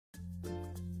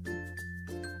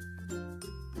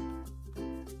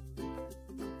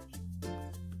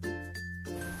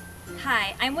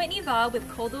Hi, I'm Whitney Vau with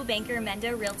Coldwell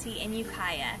Mendo Realty in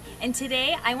Ukiah, and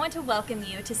today I want to welcome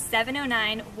you to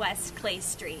 709 West Clay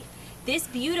Street. This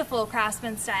beautiful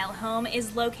Craftsman style home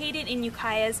is located in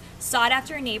Ukiah's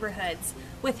sought-after neighborhoods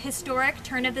with historic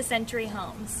turn-of-the-century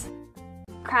homes.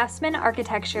 Craftsman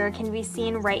architecture can be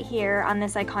seen right here on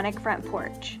this iconic front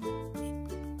porch.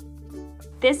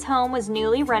 This home was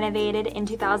newly renovated in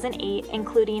 2008,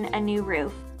 including a new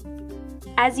roof.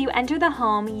 As you enter the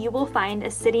home, you will find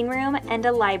a sitting room and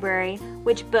a library,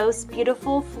 which boasts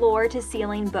beautiful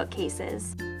floor-to-ceiling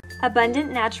bookcases.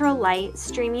 Abundant natural light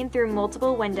streaming through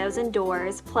multiple windows and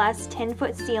doors, plus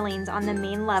 10-foot ceilings on the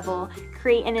main level,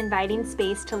 create an inviting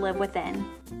space to live within.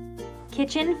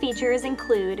 Kitchen features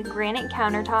include granite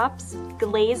countertops,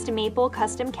 glazed maple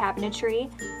custom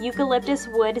cabinetry, eucalyptus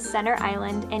wood center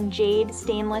island, and jade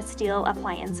stainless steel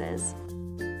appliances.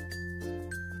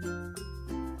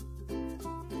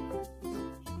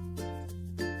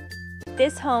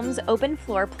 This home's open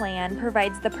floor plan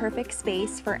provides the perfect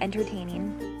space for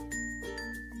entertaining.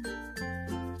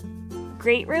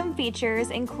 Great room features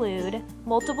include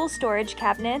multiple storage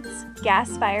cabinets,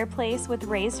 gas fireplace with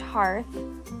raised hearth,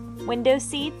 window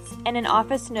seats, and an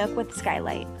office nook with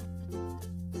skylight.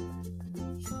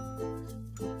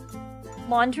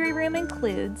 Laundry room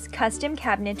includes custom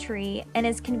cabinetry and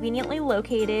is conveniently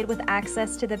located with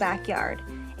access to the backyard.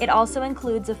 It also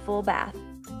includes a full bath.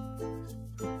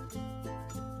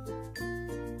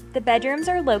 The bedrooms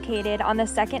are located on the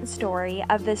second story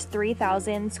of this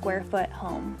 3,000 square foot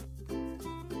home.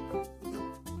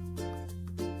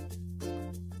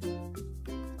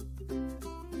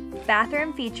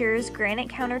 Bathroom features granite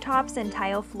countertops and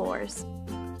tile floors.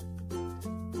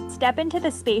 Step into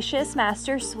the spacious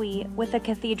master suite with a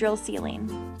cathedral ceiling.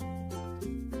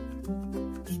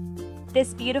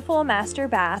 This beautiful master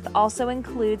bath also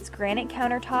includes granite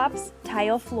countertops,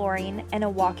 tile flooring, and a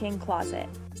walk-in closet.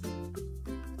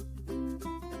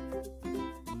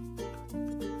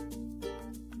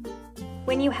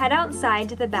 When you head outside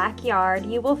to the backyard,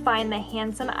 you will find the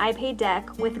handsome iPay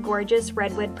deck with gorgeous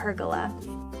redwood pergola.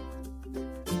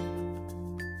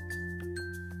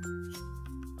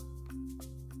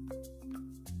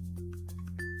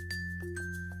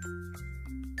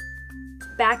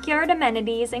 Backyard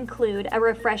amenities include a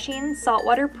refreshing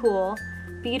saltwater pool,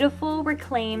 beautiful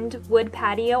reclaimed wood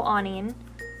patio awning,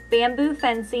 bamboo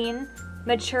fencing,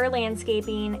 mature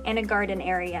landscaping, and a garden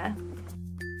area.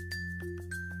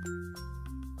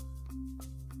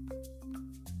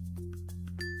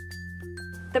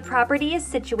 The property is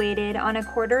situated on a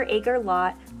quarter-acre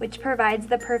lot, which provides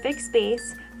the perfect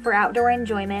space for outdoor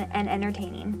enjoyment and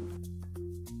entertaining.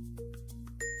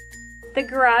 The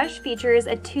garage features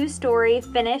a 2-story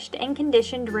finished and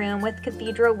conditioned room with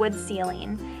cathedral wood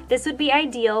ceiling. This would be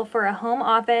ideal for a home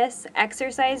office,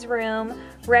 exercise room,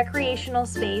 recreational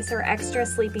space, or extra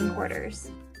sleeping quarters.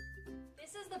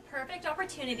 This is the perfect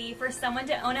opportunity for someone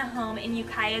to own a home in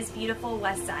Ukiah's beautiful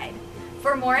Westside.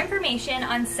 For more information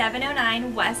on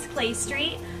 709 West Clay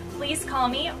Street, please call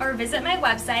me or visit my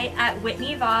website at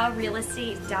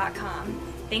whitneyvaurealestate.com.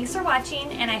 Thanks for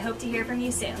watching, and I hope to hear from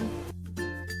you soon.